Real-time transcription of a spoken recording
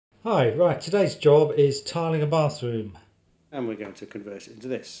Hi, right, today's job is tiling a bathroom. And we're going to convert it into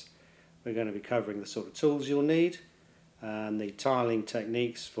this. We're going to be covering the sort of tools you'll need and the tiling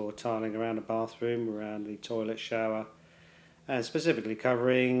techniques for tiling around a bathroom, around the toilet, shower, and specifically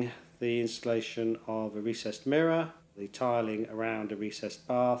covering the installation of a recessed mirror, the tiling around a recessed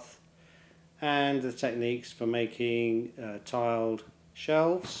bath, and the techniques for making tiled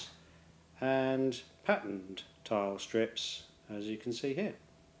shelves and patterned tile strips, as you can see here.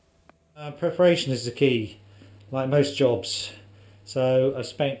 Preparation is the key, like most jobs. So I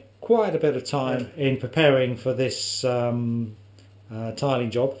spent quite a bit of time in preparing for this tiling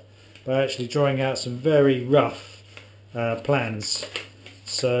job by actually drawing out some very rough plans.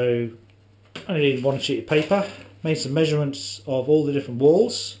 So I needed one sheet of paper, made some measurements of all the different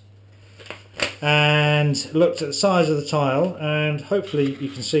walls, and looked at the size of the tile, and hopefully you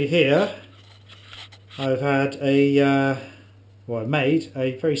can see here I've had I made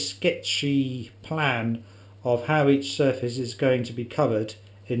a very sketchy plan of how each surface is going to be covered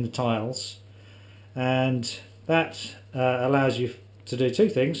in the tiles, and that allows you to do two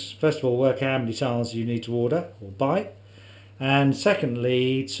things. First of all, work out how many tiles you need to order or buy, and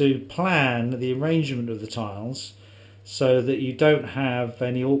secondly, to plan the arrangement of the tiles so that you don't have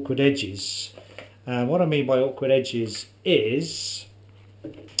any awkward edges. What I mean by awkward edges is,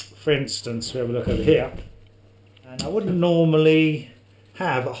 for instance, we have a look over here, and I wouldn't normally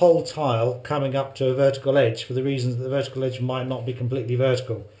have a whole tile coming up to a vertical edge for the reason that the vertical edge might not be completely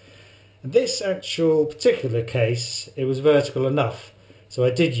vertical. In this actual particular case, it was vertical enough, so I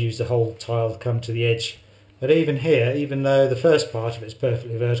did use the whole tile to come to the edge. But even here, even though the first part of it is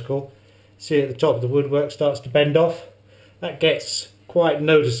perfectly vertical, see at the top of the woodwork starts to bend off. That gets quite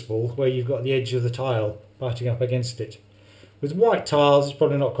noticeable where you've got the edge of the tile butting up against it. With white tiles, it's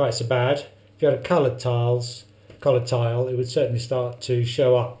probably not quite so bad. If you had a coloured tile, it would certainly start to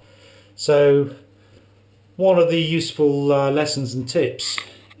show up. So one of the useful lessons and tips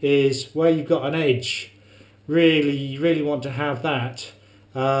is where you've got an edge, you really want to have that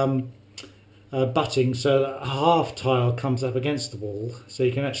butting so that a half tile comes up against the wall, so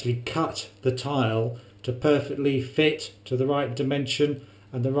you can actually cut the tile to perfectly fit to the right dimension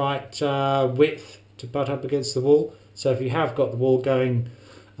and the right width to butt up against the wall. So if you have got the wall going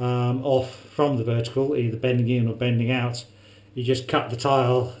off from the vertical, either bending in or bending out, you just cut the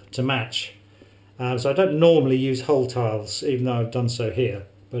tile to match. So I don't normally use whole tiles, even though I've done so here,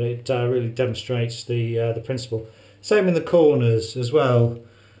 but it really demonstrates the principle. Same in the corners as well.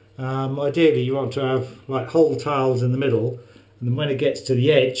 Ideally you want to have like whole tiles in the middle, and then when it gets to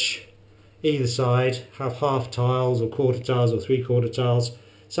the edge, either side have half tiles or quarter tiles or three-quarter tiles,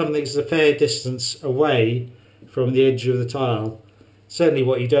 something that's a fair distance away from the edge of the tile. Certainly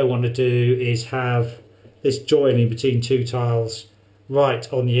what you don't want to do is have this joining between two tiles right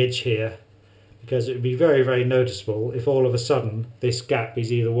on the edge here, because it would be very, very noticeable if all of a sudden this gap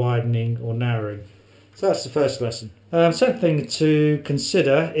is either widening or narrowing. So that's the first lesson. Second thing to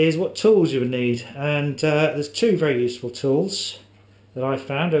consider is what tools you would need, and there's two very useful tools that I've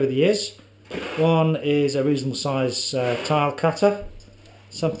found over the years. One is a reasonable size tile cutter,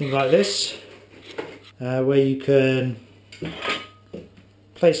 something like this, where you can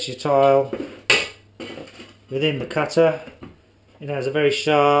place your tile within the cutter. It has a very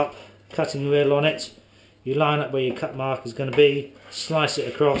sharp cutting wheel on it. You line up where your cut mark is going to be, slice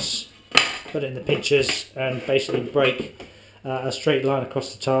it across, put it in the pinchers, and basically break a straight line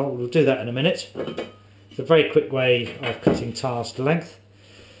across the tile. We'll do that in a minute. It's a very quick way of cutting tiles to length.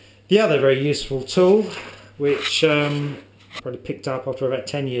 The other very useful tool, which I probably picked up after about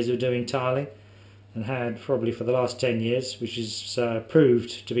 10 years of doing tiling, and had probably for the last 10 years, which is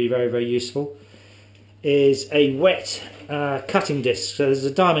proved to be very, very useful, is a wet cutting disc. So there's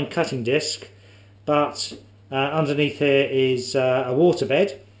a diamond cutting disc, but underneath here is a water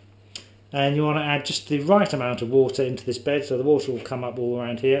bed, and you want to add just the right amount of water into this bed, so the water will come up all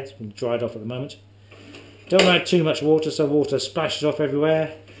around here. It's been dried off at the moment. Don't add too much water so water splashes off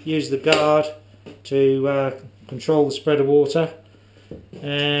everywhere. Use the guard to control the spread of water.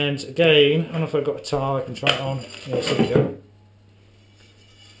 And again, I don't know if I've got a tile I can try it on. Yes, there we go.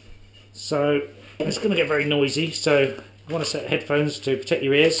 So it's going to get very noisy, so you want to set headphones to protect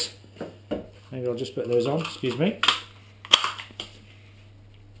your ears. Maybe I'll just put those on, excuse me.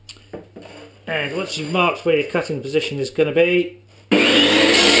 And once you've marked where your cutting position is going to be,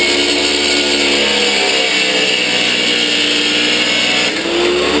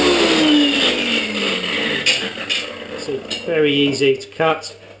 very easy to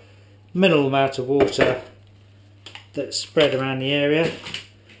cut, minimal amount of water that's spread around the area. If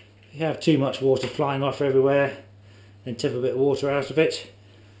you have too much water flying off everywhere, then tip a bit of water out of it.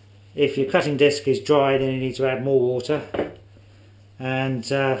 If your cutting disc is dry, then you need to add more water. And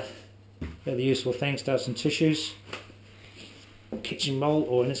they're the useful things to have some tissues, kitchen mould,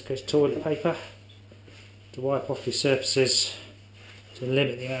 or in this case toilet paper, to wipe off your surfaces to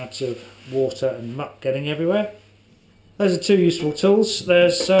limit the amount of water and muck getting everywhere. Those are two useful tools.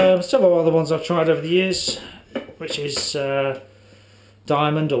 There's several other ones I've tried over the years, which is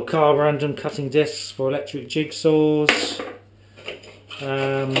diamond or car random cutting discs for electric jigsaws,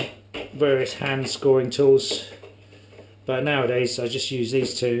 various hand scoring tools, but nowadays I just use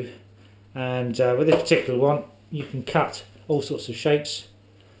these two. And with this particular one, you can cut all sorts of shapes,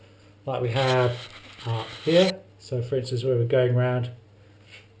 like we have up here. So for instance, where we're going around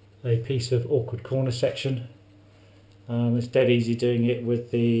a piece of awkward corner section, it's dead easy doing it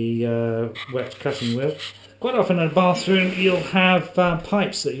with the wet cutting wheel. Quite often in a bathroom you'll have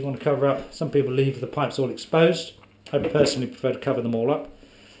pipes that you want to cover up. Some people leave the pipes all exposed. I personally prefer to cover them all up.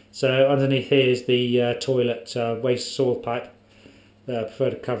 So underneath here is the toilet waste soil pipe that I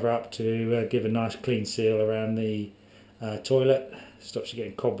prefer to cover up to give a nice clean seal around the toilet. Stops you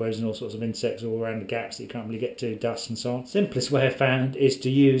getting cobwebs and all sorts of insects all around the gaps that you can't really get to, dust and so on. Simplest way I found is to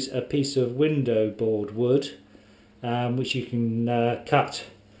use a piece of window board wood, which you can cut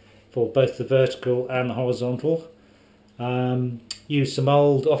for both the vertical and the horizontal. Use some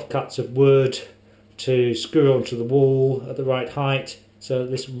old offcuts of wood to screw onto the wall at the right height, so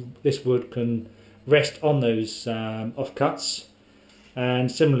this wood can rest on those offcuts.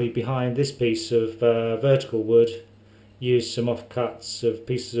 And similarly, behind this piece of vertical wood, use some offcuts of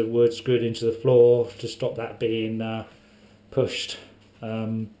pieces of wood screwed into the floor to stop that being pushed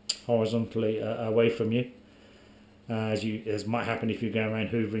horizontally away from you. As might happen if you're going around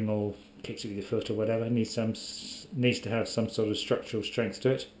hoovering or kicks it with your foot or whatever. It needs to have some sort of structural strength to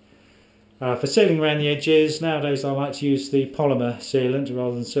it. For sealing around the edges, nowadays I like to use the polymer sealant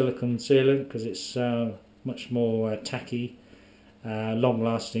rather than silicone sealant, because it's much more tacky,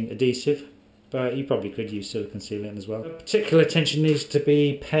 long-lasting adhesive. But you probably could use silicone sealant as well. Particular attention needs to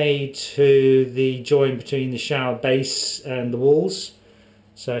be paid to the join between the shower base and the walls.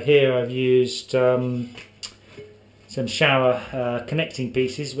 So here I've used some shower connecting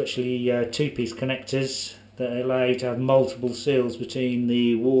pieces, actually two-piece connectors that allow you to have multiple seals between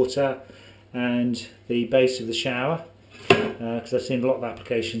the water and the base of the shower, because I've seen a lot of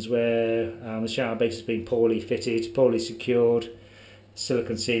applications where the shower base has been poorly fitted, poorly secured,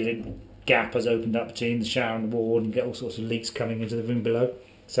 silicone sealant gap has opened up between the shower and the wall, and you get all sorts of leaks coming into the room below.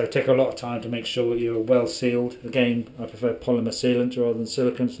 So take a lot of time to make sure that you're well sealed. Again, I prefer polymer sealant rather than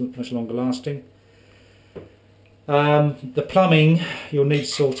silicone, it's much longer lasting. The plumbing you'll need to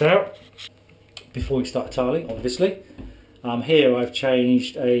sort out before you start tiling, obviously. Here I've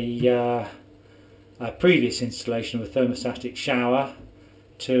changed a previous installation of a thermostatic shower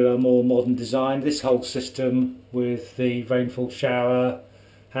to a more modern design. This whole system with the rainfall shower,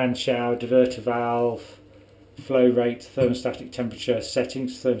 hand shower, diverter valve, flow rate, thermostatic temperature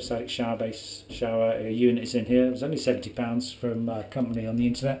settings, thermostatic shower unit is in here. It was only £70 from a company on the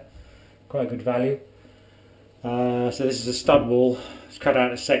internet. Quite a good value. So this is a stud wall. It's cut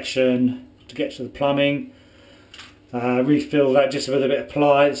out a section to get to the plumbing. Refill that just with a bit of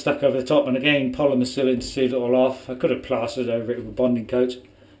ply that's stuck over the top, and again polymer sealant to seal it all off. I could have plastered over it with a bonding coat,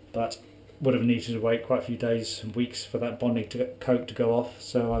 but would have needed to wait quite a few days and weeks for that bonding coat to go off.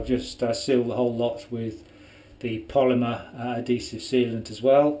 So I've just sealed the whole lot with the polymer adhesive sealant as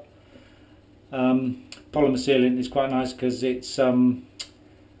well. Polymer sealant is quite nice because it's can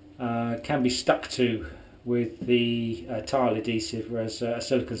be stuck to with the tile adhesive, whereas a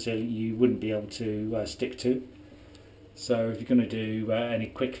silicone sealant you wouldn't be able to stick to. So if you're going to do any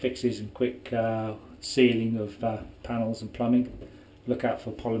quick fixes and quick sealing of panels and plumbing, look out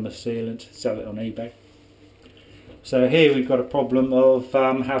for polymer sealant, sell it on eBay. So here we've got a problem of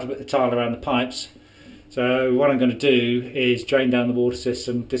how to put the tile around the pipes. So what I'm going to do is drain down the water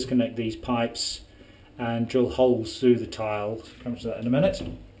system, disconnect these pipes and drill holes through the tile. Come to that in a minute.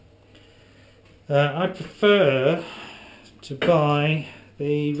 I prefer to buy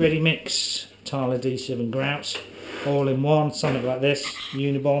the ready mix tile adhesive and grout all in one, something like this,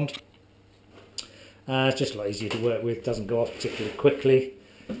 Unibond. It's just a lot easier to work with, doesn't go off particularly quickly,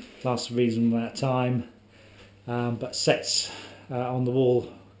 lasts a reasonable amount of time, but sets on the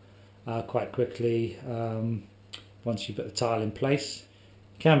wall quite quickly once you put the tile in place.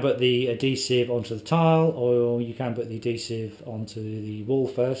 You can put the adhesive onto the tile, or you can put the adhesive onto the wall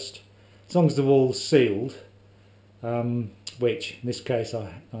first. As long as the wall's sealed, which in this case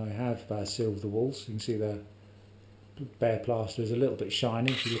I have sealed the walls. You can see the bare plaster is a little bit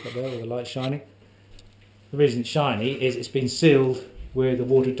shiny if you look up there with the light shining. The reason it's shiny is it's been sealed with a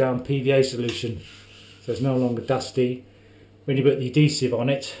watered down PVA solution, so it's no longer dusty. When you put the adhesive on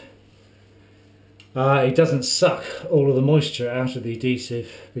it, it doesn't suck all of the moisture out of the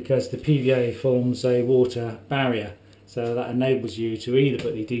adhesive because the PVA forms a water barrier, so that enables you to either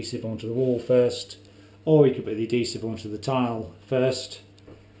put the adhesive onto the wall first, or you could put the adhesive onto the tile first,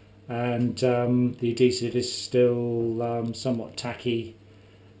 and the adhesive is still somewhat tacky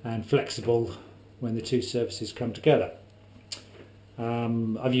and flexible when the two surfaces come together.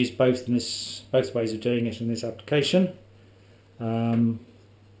 I've used both ways of doing it in this application. On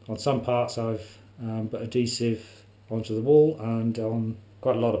some parts I've put adhesive onto the wall, and on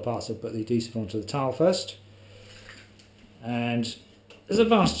quite a lot of parts I've put the adhesive onto the tile first. And there's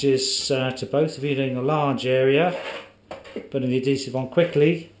advantages to both. If you're doing a large area, putting the adhesive on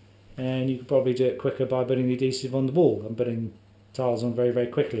quickly, and you could probably do it quicker by putting the adhesive on the wall and putting tiles on very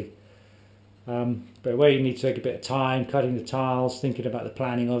quickly. But where you need to take a bit of time cutting the tiles, thinking about the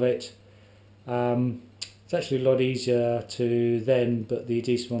planning of it, it's actually a lot easier to then put the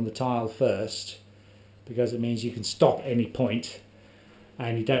adhesive on the tile first, because it means you can stop at any point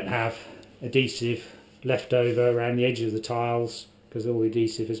and you don't have adhesive left over around the edge of the tiles because all the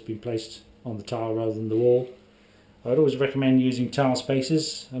adhesive has been placed on the tile rather than the wall. I'd always recommend using tile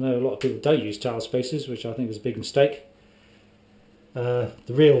spacers. I know a lot of people don't use tile spacers, which I think is a big mistake. The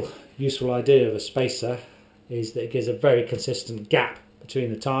real useful idea of a spacer is that it gives a very consistent gap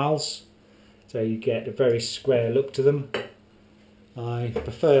between the tiles, so you get a very square look to them. I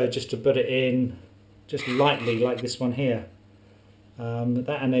prefer just to put it in just lightly, like this one here.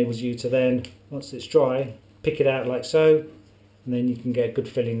 That enables you to then, once it's dry, pick it out like so, and then you can get a good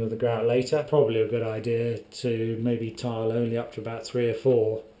filling of the grout later. Probably a good idea to maybe tile only up to about 3 or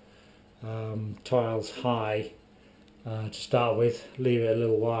 4 tiles high to start with. Leave it a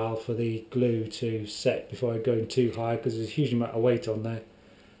little while for the glue to set before going too high, because there's a huge amount of weight on there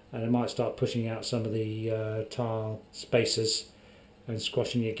and it might start pushing out some of the tile spacers and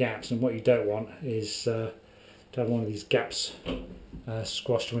squashing your gaps. And what you don't want is to have one of these gaps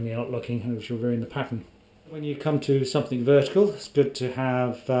squashed when you're not looking, which will ruin the pattern. When you come to something vertical, it's good to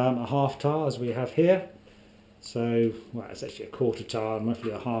have a half tile, as we have here. So, well, it's actually a quarter tile and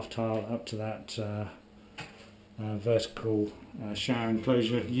roughly a half tile up to that vertical shower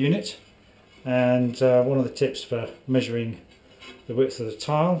enclosure unit. And one of the tips for measuring the width of the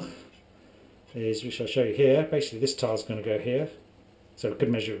tile is, which I'll show you here. Basically, this tile is going to go here, so we could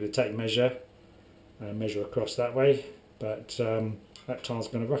measure it with a tape measure and measure across that way, but that tile is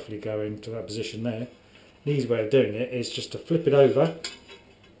going to roughly go into that position there. The easy way of doing it is just to flip it over,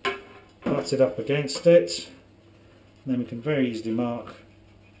 butt it up against it, and then we can very easily mark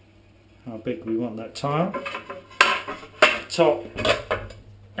how big we want that tile, top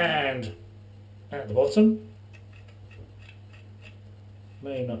and at the bottom.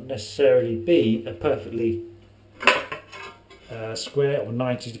 May not necessarily be a perfectly square or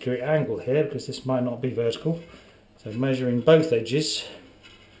 90-degree angle here, because this might not be vertical. So measuring both edges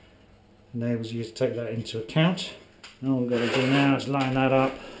enables you to take that into account. And all we've got to do now is line that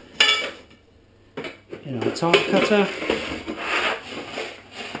up in our tile cutter.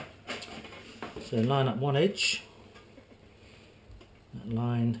 So line up one edge, that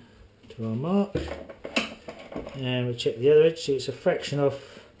line to our mark, and we'll check the other edge. See, it's a fraction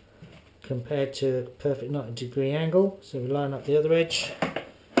off compared to a perfect 90-degree angle. So we line up the other edge,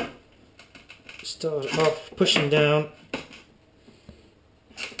 start off pushing down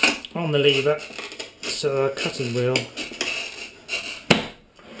on the lever so our cutting wheel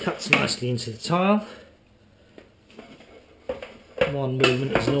cuts nicely into the tile. One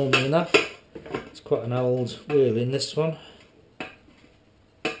movement is normal enough. It's quite an old wheel in this one,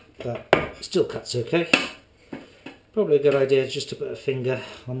 but it still cuts okay. Probably a good idea just to put a finger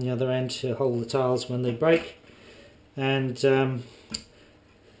on the other end to hold the tiles when they break, and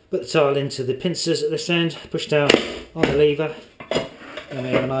put the tile into the pincers at this end, push down on the lever, and we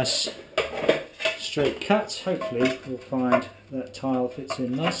have a nice straight cut. Hopefully we'll find that tile fits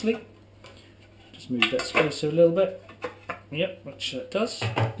in nicely. Just move that spacer a little bit. Yep, which that does.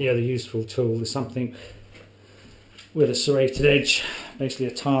 The other useful tool is something with a serrated edge, basically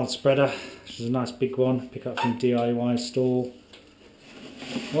a tile spreader, which is a nice big one, pick up from DIY store.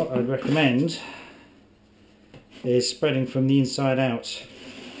 What I'd recommend is spreading from the inside out.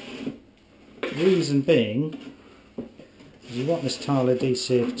 The reason being is you want this tile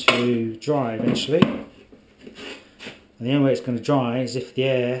adhesive to dry eventually, and the only way it's going to dry is if the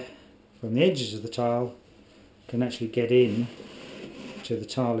air from the edges of the tile can actually get in to the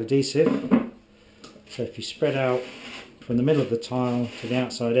tile adhesive. So if you spread out from the middle of the tile to the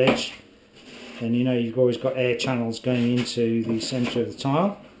outside edge, then you know you've always got air channels going into the centre of the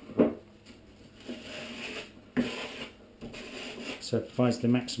tile. So it provides the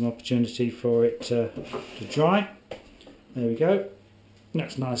maximum opportunity for it to dry. There we go.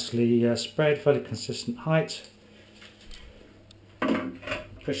 That's nicely spread, fairly consistent height.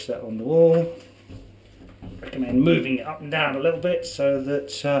 Push that on the wall. Recommend moving it up and down a little bit so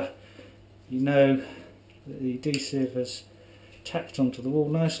that you know that the adhesive has tacked onto the wall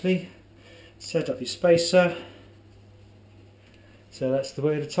nicely. Set up your spacer. So that's the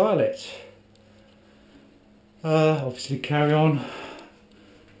way to tile it. Obviously carry on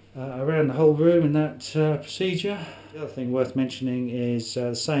around the whole room in that procedure. The other thing worth mentioning is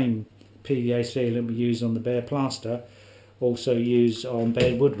the same PVA sealant we use on the bare plaster, also used on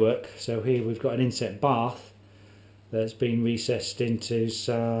bare woodwork. So here we've got an inset bath that's been recessed into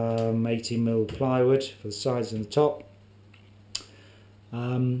some 80mm plywood for the sides and the top.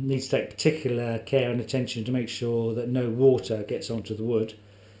 Needs to take particular care and attention to make sure that no water gets onto the wood.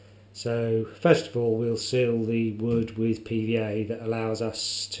 So first of all, we'll seal the wood with PVA that allows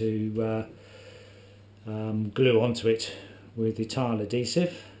us to glue onto it with the tile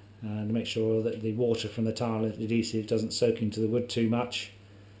adhesive, and to make sure that the water from the tile adhesive doesn't soak into the wood too much.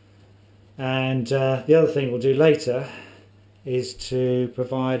 And the other thing we'll do later is to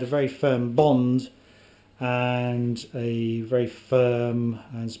provide a very firm bond and a very firm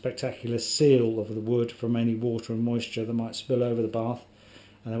and spectacular seal of the wood from any water and moisture that might spill over the bath.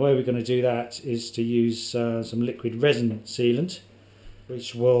 And the way we're going to do that is to use some liquid resin sealant,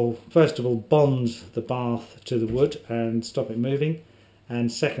 which will first of all bond the bath to the wood and stop it moving,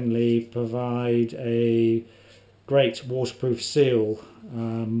 and secondly provide a great waterproof seal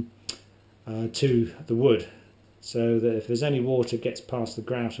to the wood, so that if there's any water gets past the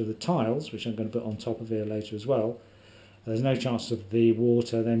grout of the tiles, which I'm going to put on top of here later as well, there's no chance of the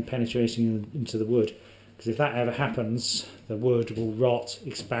water then penetrating into the wood. Because if that ever happens, the wood will rot,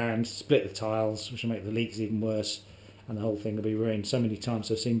 expand, split the tiles, which will make the leaks even worse, and the whole thing will be ruined. So many times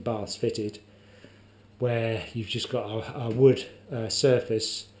I've seen baths fitted where you've just got a wood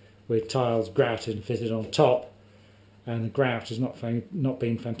surface with tiles grouted and fitted on top, and the grout has not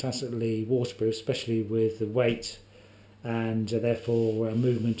been fantastically waterproof, especially with the weight and therefore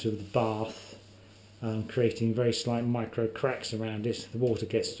movement of the bath, creating very slight micro cracks around it. The water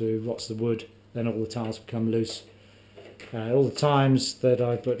gets through, rots the wood, then all the tiles become loose. All the times that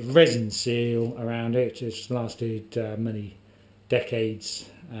I put resin seal around it, it's lasted many decades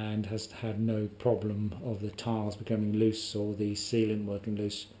and has had no problem of the tiles becoming loose or the sealant working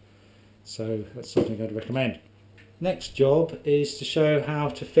loose. So that's something I'd recommend. Next job is to show how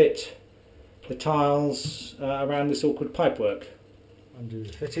to fit the tiles around this awkward pipework. Undo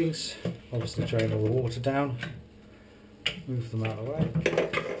the fittings, obviously drain all the water down, move them out of the way.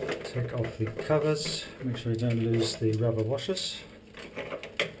 Take off the covers, make sure you don't lose the rubber washers.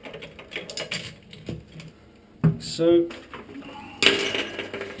 Like so.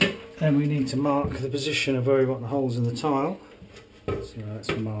 Then we need to mark the position of where we want the holes in the tile. So let's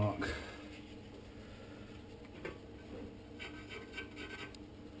mark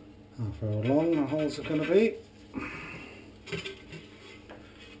how far along the holes are going to be.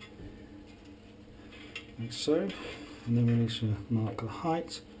 Like so. And then we need to mark the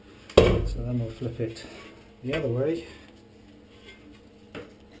height. So then we'll flip it the other way.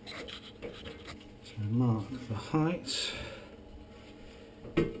 So mark the height.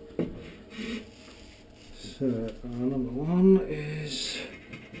 So our number one is,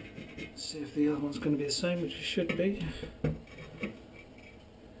 let's see if the other one's going to be the same, which it should be.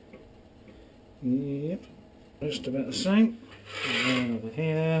 Yep, just about the same. And then over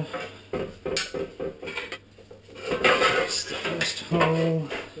here. That's the first hole,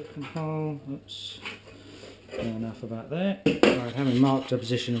 second hole, oops, enough about there. Right, having marked a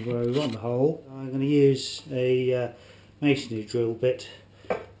position of where we want the hole, I'm going to use a masonry drill bit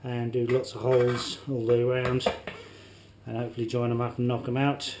and do lots of holes all the way around and hopefully join them up and knock them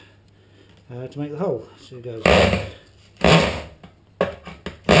out to make the hole. So it goes.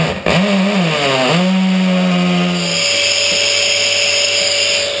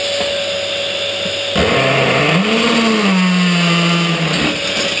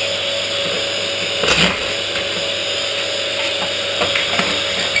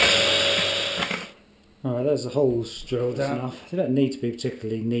 Alright, there's the holes drilled down enough. They don't need to be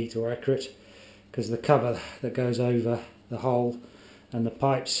particularly neat or accurate because the cover that goes over the hole and the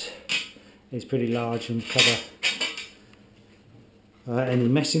pipes is pretty large and cover any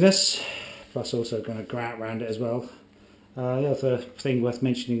messiness. Plus also going to grout around it as well. The other thing worth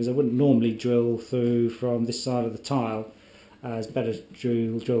mentioning is I wouldn't normally drill through from this side of the tile it's better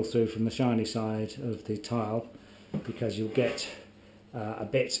to drill through from the shiny side of the tile, because you'll get a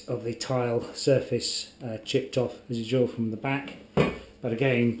bit of the tile surface chipped off as you drill from the back. But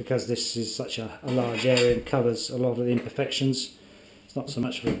again, because this is such a large area and covers a lot of the imperfections, it's not so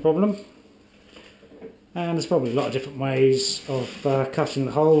much of a problem. And there's probably a lot of different ways of cutting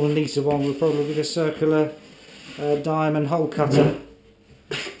the hole. The neater one would probably be the circular diamond hole cutter,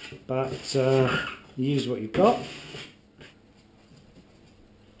 but use what you've got.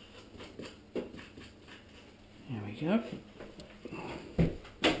 There we go.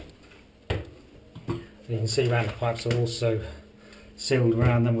 You can see around the pipes are also sealed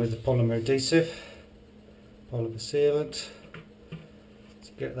around them with the polymer adhesive, polymer sealant.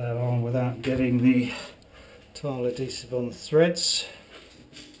 Let's get that on without getting the tile adhesive on the threads.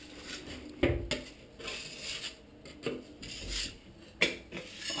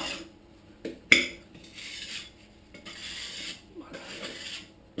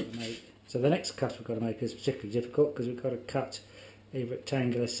 So the next cut we've got to make is particularly difficult, because we've got to cut a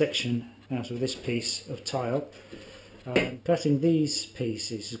rectangular section out of this piece of tile. Cutting these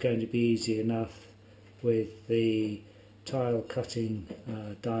pieces is going to be easy enough with the tile cutting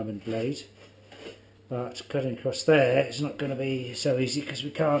diamond blade, but cutting across there is not going to be so easy, because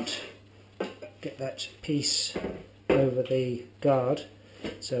we can't get that piece over the guard.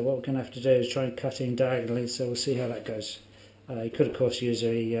 So what we're going to have to do is try and cut in diagonally, so we'll see how that goes. You could of course use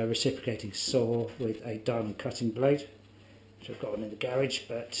a reciprocating saw with a diamond cutting blade, which I've got one in the garage,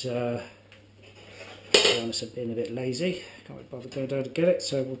 but to be honest, I've been a bit lazy, can't be bothered going down to get it,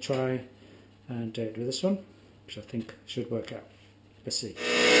 so we'll try and do it with this one, which I think should work out. Let's see.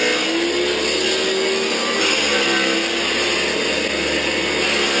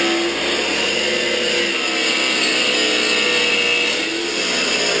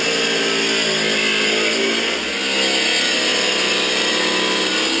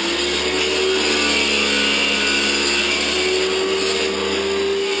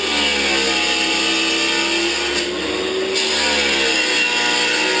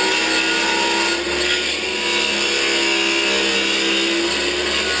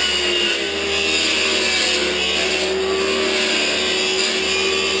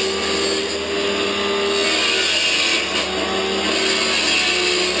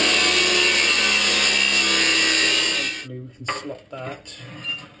 Slot that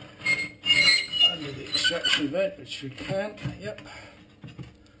under the extraction vent, which we can. Yep,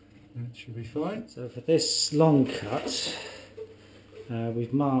 that should be fine. So for this long cut,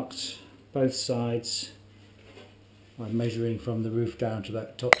 we've marked both sides by measuring from the roof down to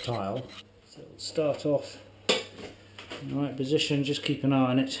that top tile. So we'll start off in the right position, just keep an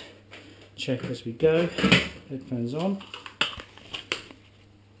eye on it, check as we go. Headphones on.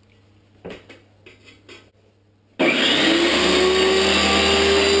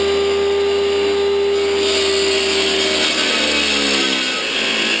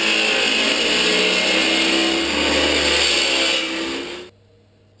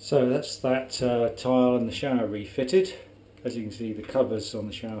 So that's that tile and the shower refitted. As you can see, the covers on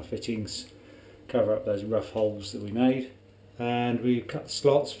the shower fittings cover up those rough holes that we made, and we cut the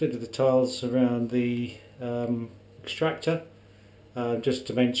slots, fitted the tiles around the extractor. Just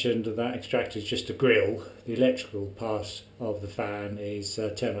to mention that extractor is just a grill. The electrical part of the fan is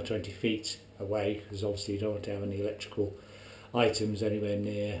 10 or 20 feet away, because obviously you don't want to have any electrical items anywhere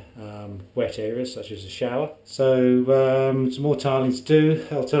near wet areas such as a shower. So some more tiling to do.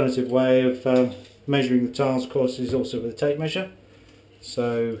 Alternative way of measuring the tiles, of course, is also with a tape measure.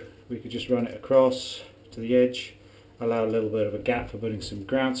 So we could just run it across to the edge, allow a little bit of a gap for putting some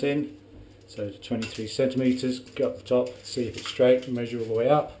grout in. So 23 centimetres, get up the top, see if it's straight, and measure all the way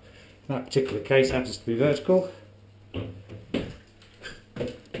up. In that particular case happens to be vertical.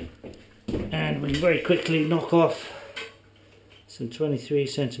 And we very quickly knock off some 23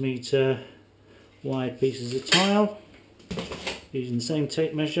 centimetre wide pieces of tile using the same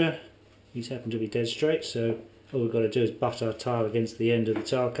tape measure. These happen to be dead straight, so all we've got to do is butt our tile against the end of the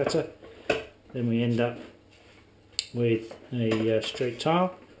tile cutter. Then we end up with a straight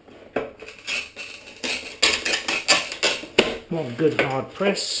tile. One good hard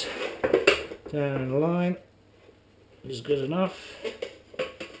press down the line is good enough.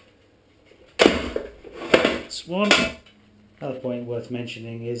 That's one. Another point worth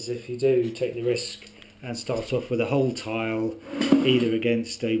mentioning is if you do take the risk and start off with a whole tile, either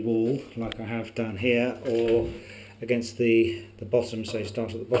against a wall like I have done here, or against the bottom, so you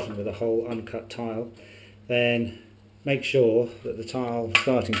start at the bottom with a whole uncut tile, then make sure that the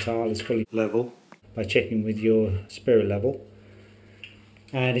starting tile is fully level by checking with your spirit level.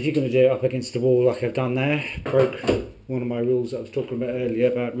 And if you're going to do it up against the wall like I've done there, broke one of my rules that I was talking about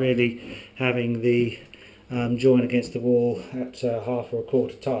earlier about really having the join against the wall at half or a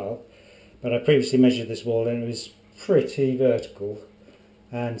quarter tile. But I previously measured this wall and it was pretty vertical,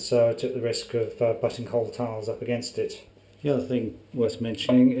 and so I took the risk of butting whole tiles up against it. The other thing worth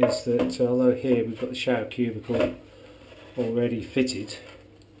mentioning is that although here we've got the shower cubicle already fitted,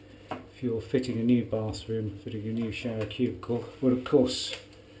 if you're fitting a new bathroom, fitting a new shower cubicle, it would of course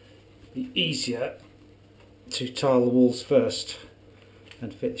be easier to tile the walls first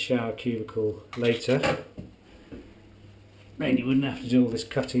and fit the shower cubicle later. Then you wouldn't have to do all this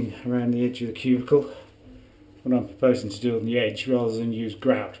cutting around the edge of the cubicle. What I'm proposing to do on the edge, rather than use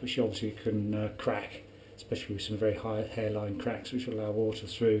grout, which obviously can crack, especially with some very high hairline cracks which allow water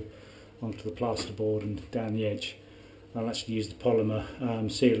through onto the plasterboard and down the edge, I'll actually use the polymer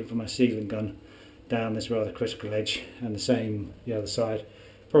sealant from my sealant gun down this rather critical edge, and the same the other side.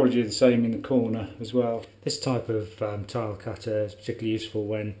 Probably do the same in the corner as well. This type of tile cutter is particularly useful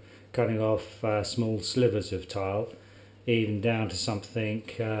when cutting off small slivers of tile, even down to something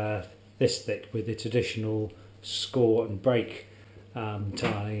this thick with the traditional score and break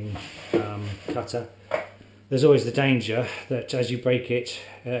tiling cutter. There's always the danger that as you break it,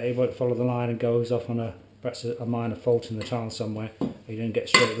 it won't follow the line and goes off on perhaps a minor fault in the tile somewhere. You don't get a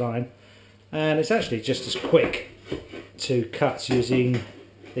straight line, and it's actually just as quick to cut using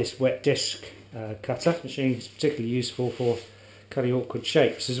this wet disc cutter machine. Is particularly useful for cutting awkward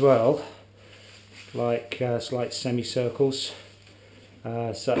shapes as well, like slight semicircles,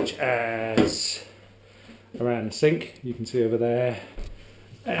 such as around the sink. You can see over there,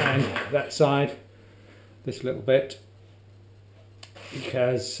 and that side, this little bit,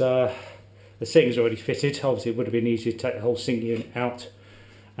 because the sink is already fitted. Obviously it would have been easier to take the whole sink unit out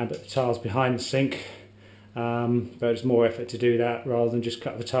and put the tiles behind the sink, but it's more effort to do that rather than just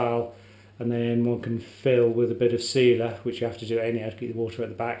cut the tile and then one can fill with a bit of sealer, which you have to do anyhow to keep the water at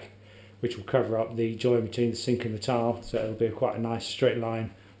the back, which will cover up the join between the sink and the tile, so it'll be quite a nice straight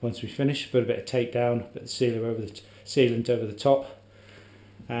line once we finish. Put a bit of tape down, put the sealant over the top,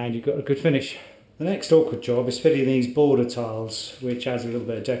 and you've got a good finish. The next awkward job is fitting these border tiles, which adds a little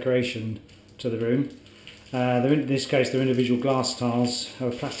bit of decoration to the room. In this case they're individual glass tiles,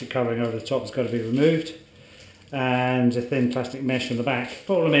 have a plastic covering over the top that's got to be removed, and a thin plastic mesh on the back.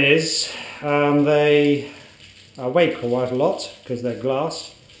 Problem is they weigh quite a lot because they're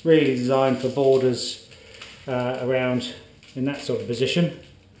glass, really designed for borders around in that sort of position.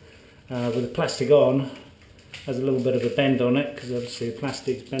 With the plastic on, has a little bit of a bend on it because obviously the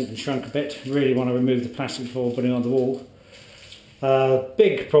plastic's bent and shrunk a bit. Really want to remove the plastic before putting it on the wall.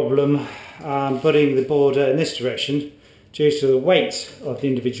 Big problem putting the border in this direction due to the weight of the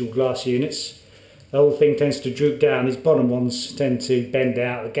individual glass units. The whole thing tends to droop down. These bottom ones tend to bend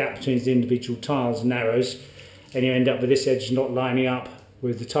out. The gap between the individual tiles narrows, and you end up with this edge not lining up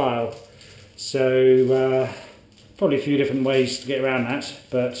with the tile. So probably a few different ways to get around that,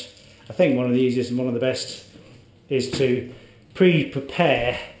 but I think one of the easiest and one of the best is to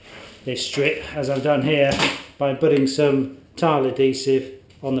pre-prepare this strip, as I've done here, by putting some tile adhesive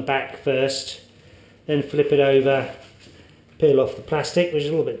on the back first, then flip it over, peel off the plastic, which is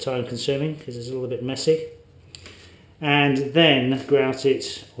a little bit time consuming because it's a little bit messy, and then grout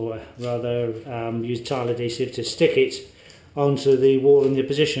it, or rather use tile adhesive to stick it onto the wall in the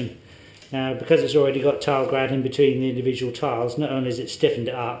position. Now, because it's already got tile grout in between the individual tiles, not only has it stiffened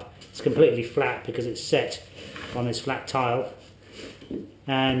it up, it's completely flat because it's set on this flat tile,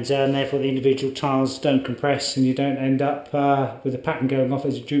 and therefore the individual tiles don't compress and you don't end up with a pattern going off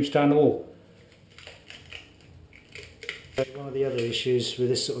as it droops down the wall. One of the other issues with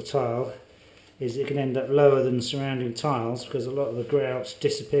this sort of tile is it can end up lower than surrounding tiles because a lot of the grout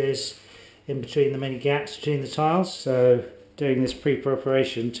disappears in between the many gaps between the tiles, so doing this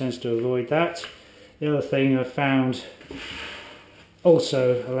pre-preparation tends to avoid that. The other thing I've found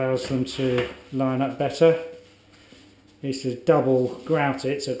also allows them to line up better is to double grout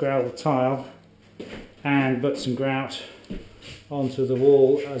it, so grout the tile and put some grout onto the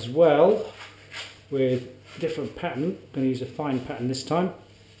wall as well with a different pattern. I'm going to use a fine pattern this time.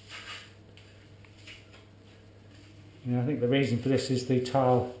 And I think the reason for this is the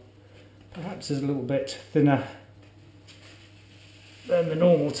tile perhaps is a little bit thinner than the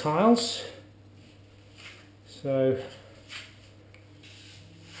normal tiles, so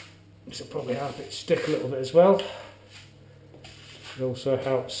this will probably help it stick a little bit as well. It also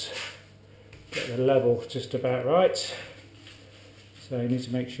helps get the level just about right, so you need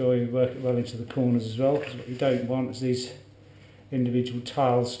to make sure you work it well into the corners as well, because what you don't want is these individual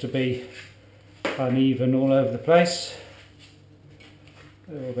tiles to be uneven all over the place.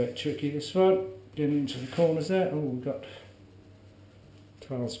 A little bit tricky this one. getting into the corners there. Oh, we've got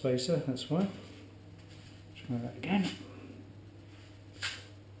tile spacer, that's why. Try that again.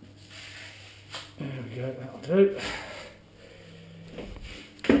 There we go, that'll do.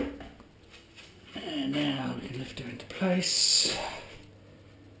 And now we can lift it into place.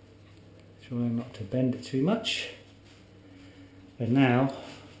 Try not to bend it too much. And now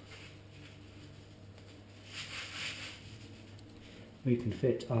we can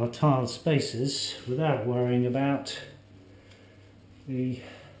fit our tile spacers without worrying about the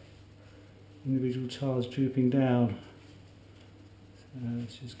individual tiles drooping down. So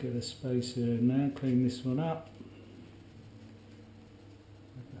let's just get a spacer in there, clean this one up.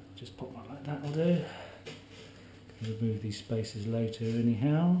 Just pop one like that will do. Can remove these spacers later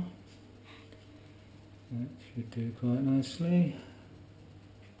anyhow. That should do quite nicely.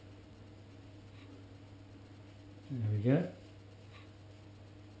 There we go.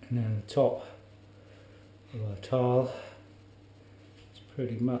 And now the top of our tile is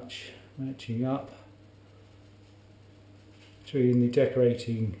pretty much matching up between the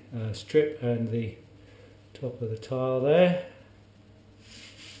decorating strip and the top of the tile there.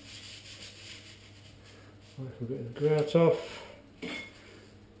 Wipe a bit of the grout off.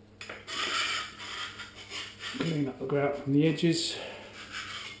 Clean up the grout from the edges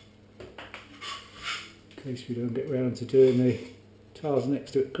in case we don't get round to doing the tiles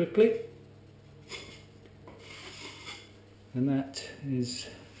next to it quickly. And that is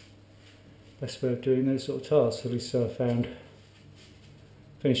the best way of doing those sort of tiles, at least so I found.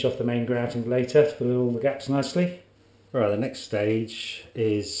 Finish off the main grouting later to fill all the gaps nicely. Right, the next stage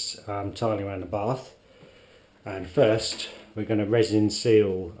is tiling around the bath, and first we're going to resin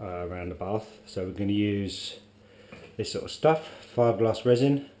seal around the bath. So we're going to use this sort of stuff, fiberglass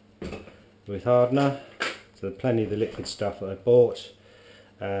resin with hardener. So plenty of the liquid stuff that I bought.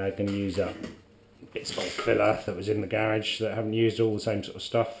 Going to use up bits of filler that was in the garage that I haven't used, all the same sort of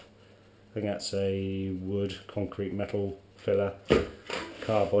stuff. I think that's a wood, concrete, metal filler,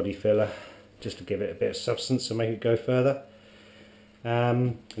 car body filler, just to give it a bit of substance and make it go further.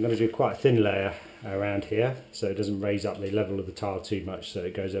 I'm going to do quite a thin layer around here so it doesn't raise up the level of the tile too much, so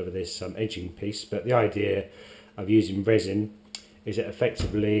it goes over this edging piece. But the idea of using resin is it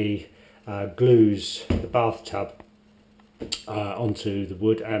effectively glues the bathtub onto the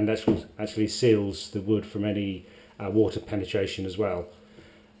wood, and actually seals the wood from any water penetration as well.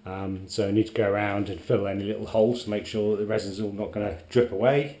 So I need to go around and fill any little holes to make sure that the resin's all not going to drip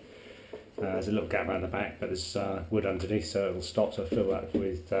away. There's a little gap around the back, but there's wood underneath, so it will stop. So I fill that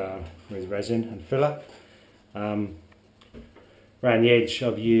with resin and filler. Around the edge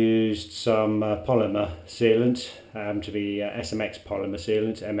I've used some polymer sealant, to be SMX polymer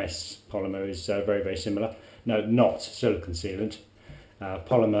sealant. MS polymer is very, very similar. No, not silicone sealant.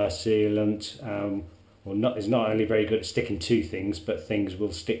 Polymer sealant is not only very good at sticking to things, but things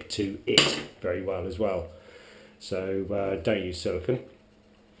will stick to it very well as well. So don't use silicone.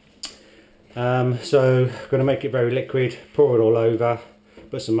 So I'm going to make it very liquid, pour it all over,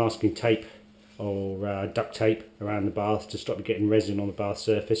 put some masking tape or duct tape around the bath to stop you getting resin on the bath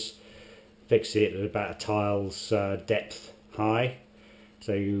surface. Fix it at about a tile's depth high,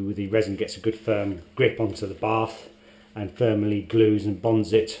 so the resin gets a good firm grip onto the bath and firmly glues and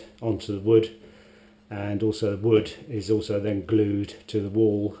bonds it onto the wood. And also the wood is also then glued to the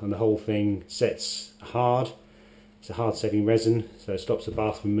wall, and the whole thing sets hard. It's a hard setting resin, so it stops the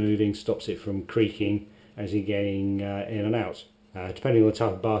bath from moving, stops it from creaking as you're getting in and out. Depending on the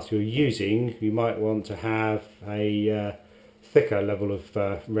type of bath you're using, you might want to have a thicker level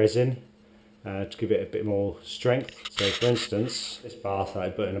of resin to give it a bit more strength. So for instance, this bath I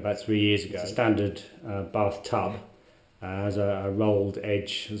put in about 3 years ago, it's a standard bath tub, has a rolled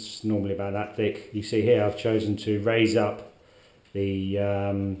edge that's normally about that thick. You see here I've chosen to raise up the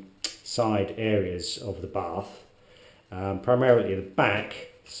side areas of the bath, primarily the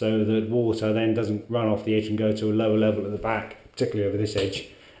back, so that water then doesn't run off the edge and go to a lower level at the back, particularly over this edge,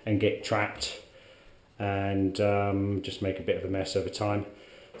 and get trapped and just make a bit of a mess over time.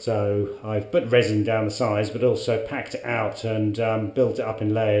 So I've put resin down the sides, but also packed it out and built it up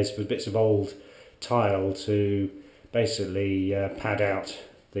in layers with bits of old tile to basically pad out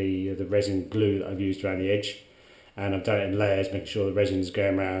the resin glue that I've used around the edge. And I've done it in layers, making sure the resin is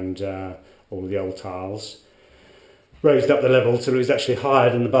going around all of the old tiles. Raised up the level till it was actually higher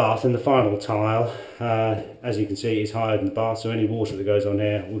than the bath in the final tile. As you can see, it's higher than the bath, so any water that goes on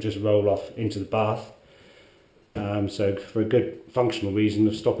here will just roll off into the bath. So for a good functional reason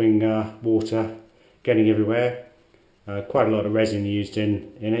of stopping water getting everywhere. Quite a lot of resin used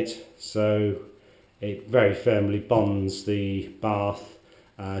in it, so it very firmly bonds the bath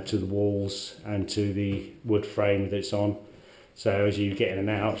to the walls and to the wood frame that it's on. So as you get in and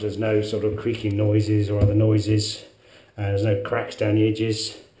out, there's no sort of creaking noises or other noises. There's no cracks down the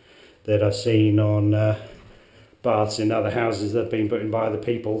edges that I've seen on baths in other houses that have been put in by other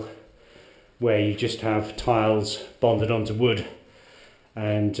people, where you just have tiles bonded onto wood,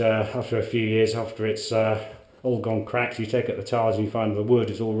 and after a few years, after it's all gone cracked, you take out the tiles and you find the wood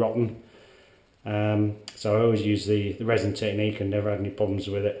is all rotten. So I always use the resin technique and never had any problems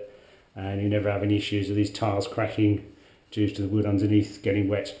with it, and you never have any issues with these tiles cracking due to the wood underneath getting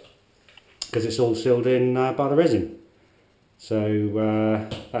wet, because it's all sealed in by the resin. So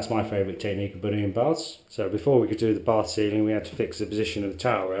that's my favourite technique of putting in baths. So before we could do the bath ceiling, we had to fix the position of the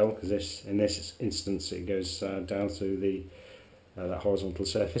towel rail, because in this instance it goes down through that horizontal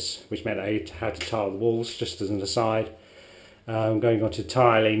surface, which meant I had to tile the walls. Just as an aside, going on to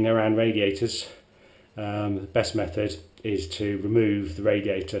tiling around radiators, the best method is to remove the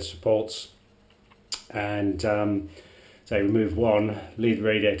radiator supports, and say remove one, leave the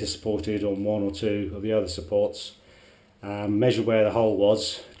radiator supported on one or two of the other supports. Measure where the hole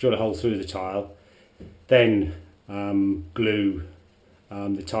was, drill a hole through the tile, then glue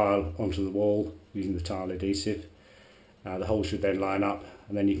the tile onto the wall using the tile adhesive. The hole should then line up,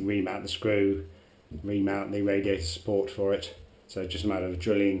 and then you can remount the screw, remount the radiator support for it. So just a matter of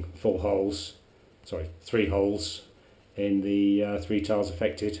drilling 3 holes in the 3 tiles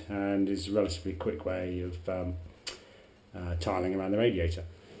affected, and is a relatively quick way of tiling around the radiator.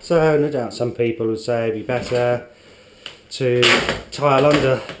 So no doubt some people would say it'd be better to tile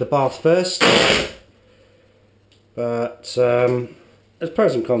under the bath first, but there's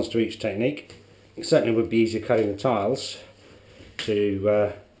pros and cons to each technique. It certainly would be easier cutting the tiles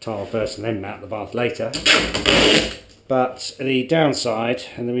to tile first and then mount the bath later, but the downside,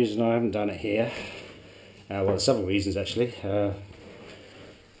 and the reason I haven't done it here, well, there's several reasons actually, but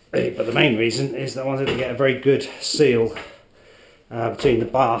the main reason is that I wanted to get a very good seal between the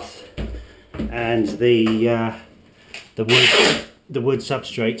bath and the wood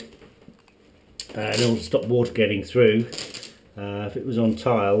substrate, in order to stop water getting through. If it was on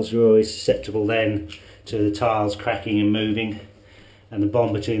tiles, you're always susceptible then to the tiles cracking and moving, and the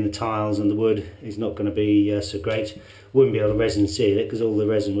bond between the tiles and the wood is not going to be so great. Wouldn't be able to resin seal it, because all the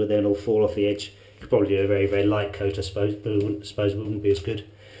resin would then all fall off the edge. You could probably do a very, very light coat, I suppose, but it wouldn't be as good.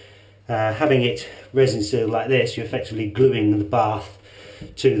 Having it resin sealed like this, you're effectively gluing the bath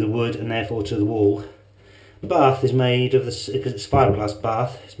to the wood and therefore to the wall. The bath is made of because it's a fiberglass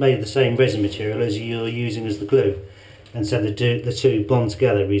bath, it's made of the same resin material as you're using as the glue, and so the two bond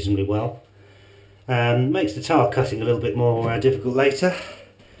together reasonably well. Makes the tile cutting a little bit more difficult later,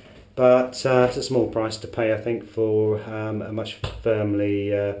 but it's a small price to pay, I think, for a much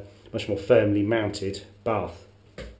more firmly mounted bath.